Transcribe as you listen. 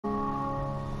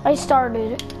I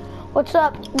started. What's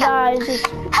up, guys?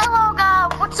 Hello,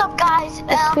 guys. What's up, guys?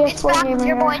 It's back with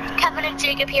your boy Kevin and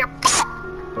Jacob here.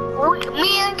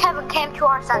 Me and Kevin came to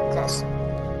our senses.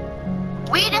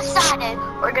 We decided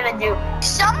we're gonna do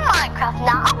some Minecraft,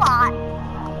 not a lot,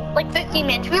 like 15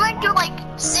 minutes. We might do like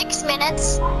 6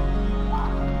 minutes,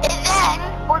 and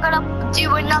then we're gonna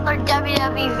do another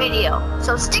WWE video.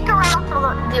 So stick around for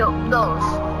those.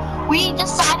 We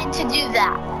decided to do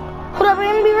that. Hold up, I'm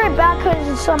gonna be right back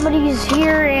because somebody's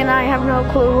here and I have no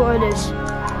clue who it is.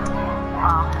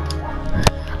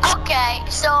 Okay,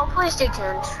 so please stay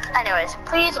tuned. Anyways,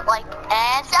 please like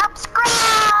and subscribe.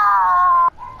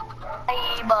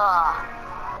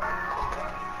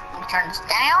 Turn this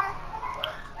down.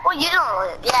 Well, you don't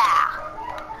really, yeah.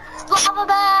 Lava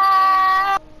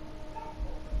bag.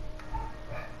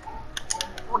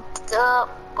 What's up?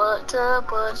 What's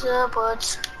up? What's up?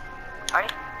 What's?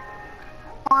 Alright.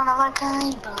 One of a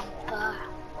kind bumper.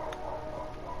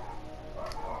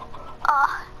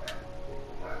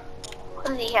 What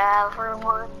does he have for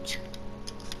lunch?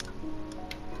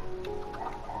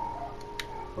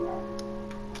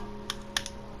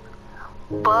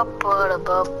 Why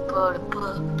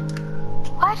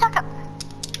is that?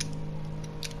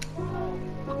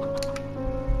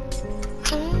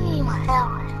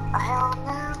 My hell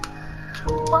now.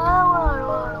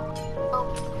 Whoa.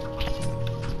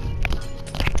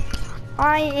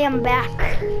 I am back.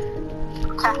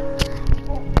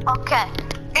 Okay.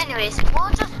 Anyways,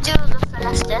 we'll just do the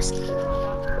finish this.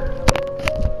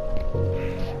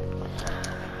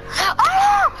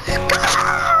 Oh!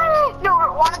 God! No, we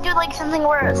want to do like something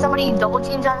where somebody double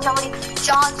teams on somebody.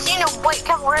 John Cena, wait,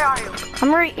 Kevin, where are you?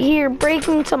 I'm right here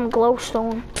breaking some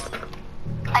glowstone.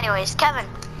 Anyways, Kevin.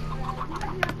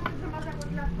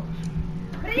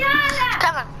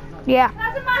 Kevin. Yeah.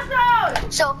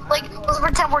 So, like, let's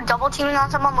pretend we're double teaming on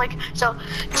someone. Like, so,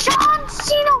 John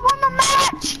Cena won the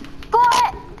match,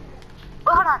 but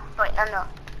hold on, wait, no.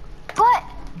 But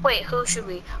wait, who should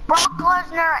we? Brock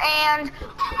Lesnar and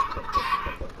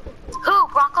who?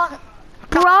 Brock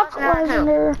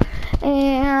Lesnar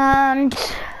and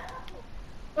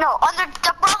no,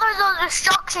 the Brothers of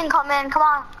Destruction come in. Come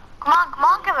on,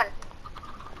 Kevin.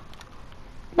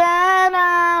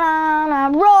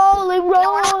 Rolling.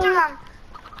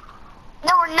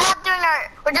 No, we're not doing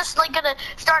that. We're just like gonna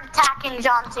start attacking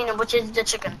John Cena, which is the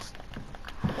chickens.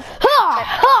 Okay,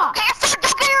 so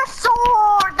don't get your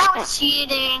sword. That was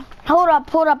cheating. Hold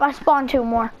up. I spawned 2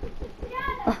 more.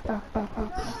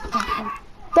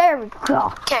 There we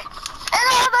go. Okay, and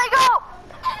there they go.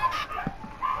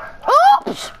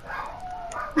 Oops!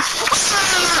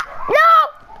 No!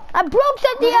 I broke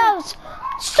something else.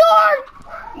 Sword!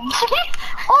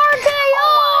 RKO!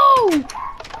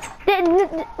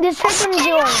 This chicken is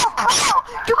yours.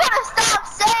 You gotta stop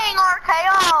saying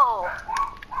RKO.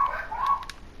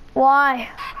 Why?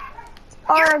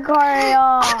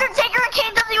 RKO. Undertaker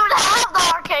King doesn't even have the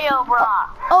RKO, bro.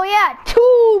 Oh yeah,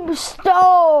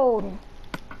 Tombstone.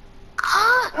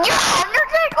 Yeah,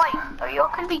 Undertaker. Wait, you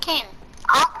could be Kane.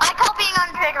 I call being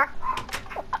Undertaker.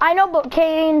 I know, but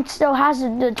Kane still has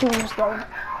the Tombstone.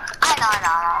 I know.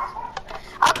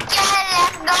 Okay,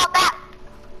 let's go back.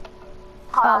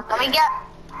 Hold on, let me get.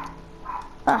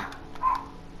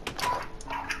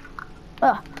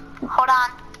 Hold on.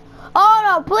 Oh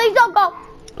no, please don't go.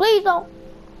 Please don't.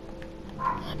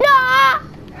 No!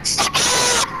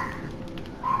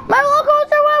 My roller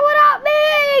coaster went without me!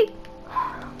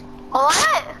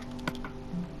 What?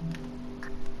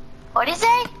 What'd you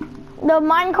say? The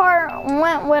minecart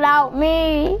went without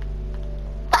me.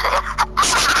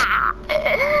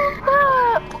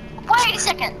 Wait a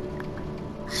second.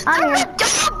 There's a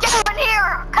dog down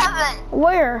here, Kevin.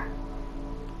 Where?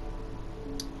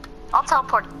 I'll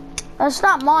teleport. That's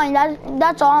not mine.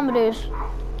 That's Amadeus.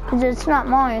 Cause it's not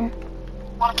mine.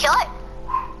 Wanna kill it?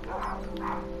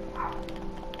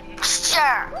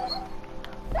 Sure.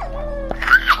 I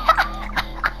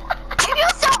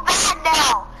feel so bad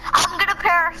now. I'm gonna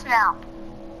perish now.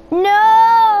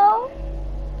 No.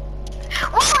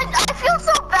 Well, I feel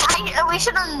so bad. We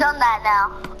should have done that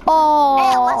now. Oh.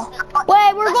 Hey,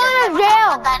 wait, we're going to jail.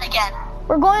 Talk about that again.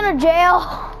 We're going to jail.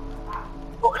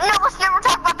 No, let's never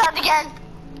talk about that again.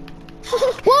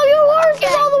 Well, your horse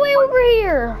is all the way over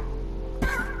here.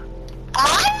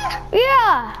 Mine?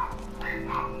 Yeah.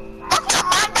 That's not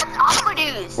mine, that's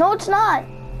Amadeus. No, it's not.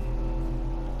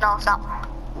 No, it's not.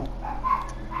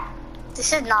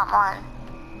 This is not mine.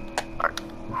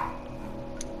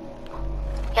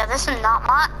 Yeah, this is not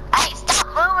mine. Hey, stop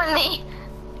moving me.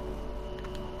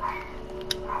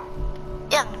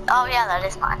 Yeah, oh yeah, that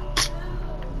is mine.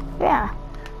 Yeah.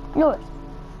 Do it.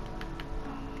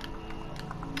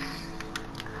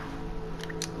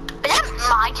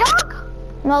 my dog?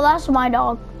 No, that's my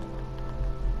dog.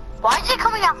 Why is it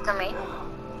coming after me?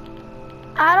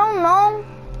 I don't know.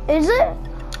 Is it?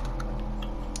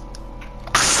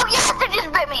 Oh yes, it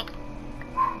just bit me.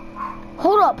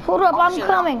 Hold up, Oh, I'm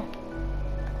coming.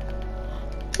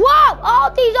 Whoa! All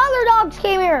these other dogs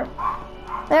came here.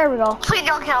 There we go. Please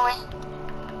don't kill me.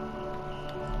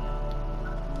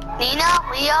 Nina,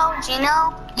 Leo,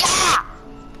 Gino. Yeah!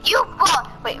 You boy.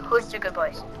 Wait, who's the good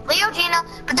boys? Leo, Gina,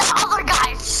 but the other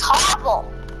guy is just horrible.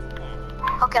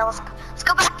 Okay, let's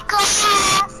go back to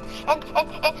class.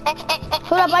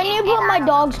 Hold up, I need to put my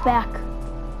dogs back.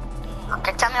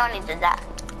 Okay, tell me when you did that.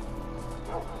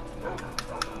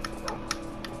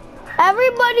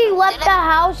 Everybody left the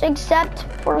house except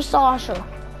for Sasha.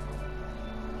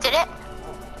 Did it?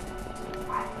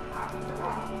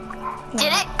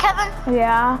 Did it, Kevin?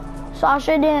 Yeah,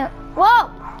 Sasha didn't. Whoa!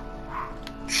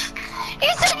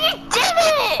 You said you did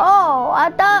it! Oh, I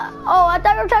thought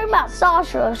you were talking about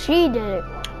Sasha. She did it.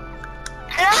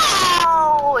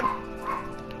 No!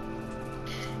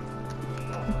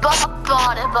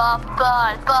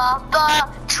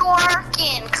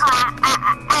 Twerking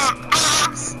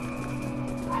class.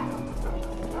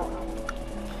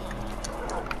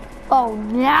 Oh,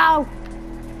 no.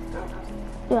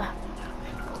 Yeah.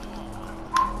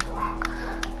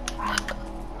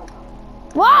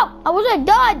 Whoa! I wasn't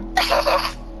done.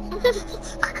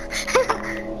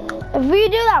 If we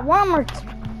do that one more time.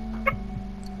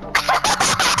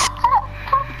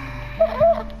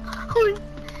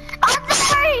 I'm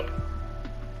sorry.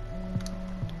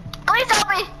 Please help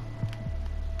me.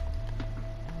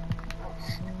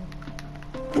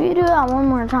 If you do that one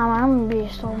more time, I'm gonna be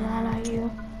so mad at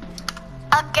you.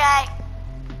 Okay.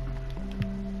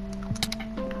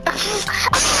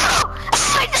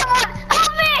 Someone,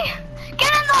 help me!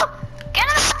 Get in the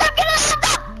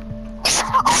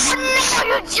Oh no,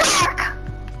 you jerk!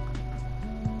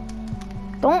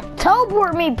 Don't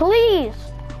teleport me, please.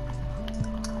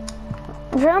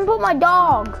 I'm trying to put my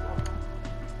dog.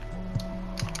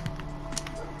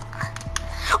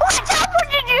 What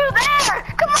teleported you there?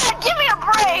 Come on, give me a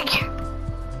break.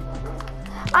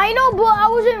 I know, but I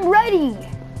wasn't ready.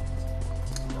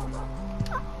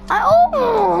 Oh my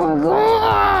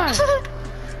god!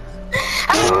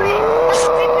 Help me,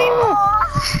 people.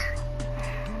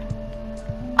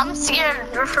 I'm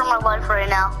scared for my life right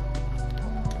now.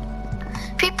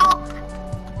 People,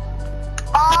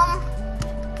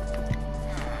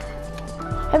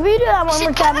 if you do that one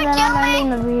more time, then I'm ending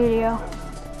the video.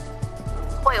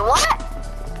 Wait, what?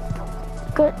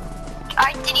 Good.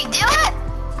 Alright, did you do it?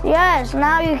 Yes,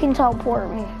 now you can teleport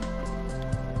me.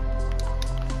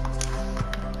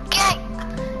 Okay.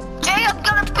 Jay, I'm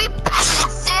gonna be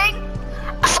passing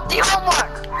out the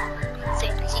homework.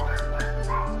 See.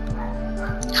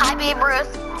 Hi, Babe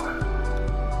Ruth.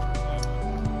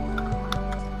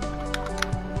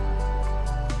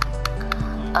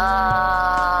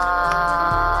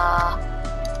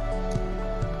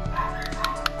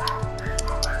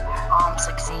 I'm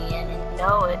 60 and I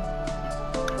know it.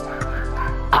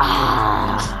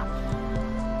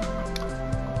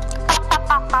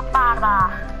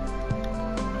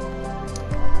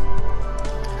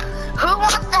 Who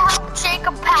wants to help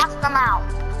Jacob pass them out?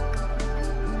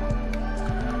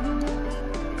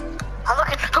 I'm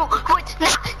looking. Wait, no.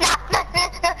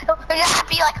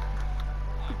 Be like,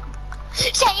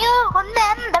 say you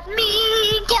remember me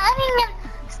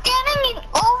standing in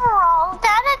overalls, da.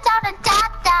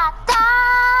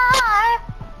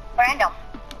 Random.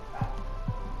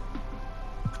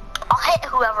 I'll hit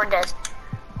whoever does.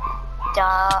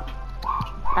 Duh.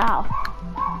 Ow.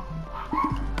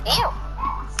 Ew.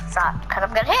 It's not kind of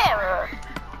good hair.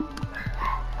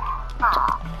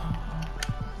 Aw.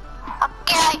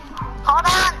 Okay. Hold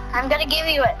on. I'm gonna give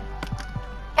you it.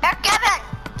 Here, Kevin.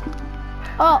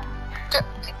 Oh.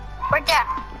 Right there.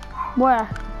 Where?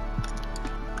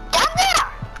 Down there.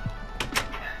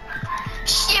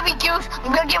 Shibby goose.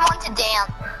 I'm gonna give one to Dan.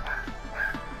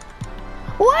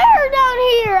 Where down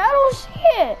here? I don't see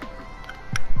it.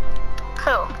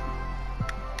 Who?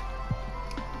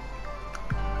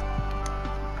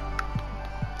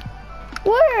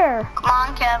 Where? Come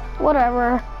on, Kev.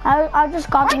 Whatever. I just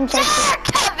got them Right there, taken.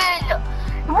 Kevin.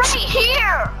 Right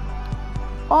here.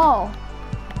 Oh.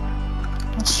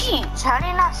 Jeez, how did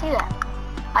you not see that?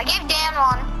 I gave Dan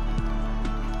one.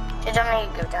 Did I make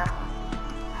you give Dan?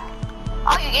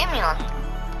 Oh, you gave me one.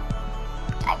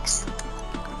 Thanks.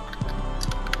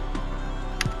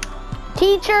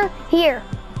 Teacher, here.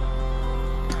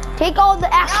 Take all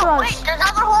the extras. No, wait, there's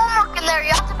other homework in there.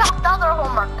 You have to pass the other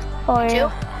homework. Oh,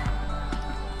 yeah.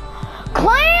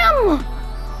 Clam!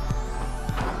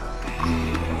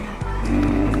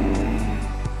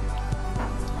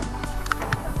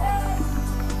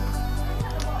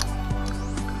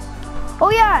 Oh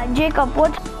yeah, Jacob,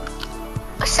 what?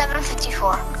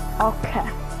 7:54. Okay.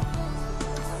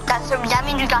 That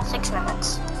means you got 6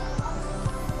 minutes.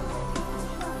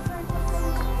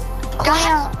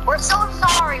 Guys, we're so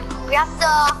sorry. We have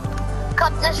to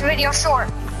cut this video short.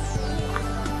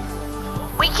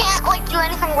 We can't like do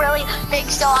anything really big,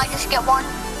 so I just get one.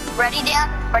 Ready, Dan?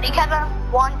 Ready, Kevin?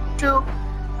 1, 2,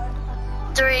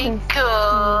 3.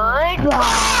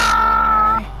 Goodbye.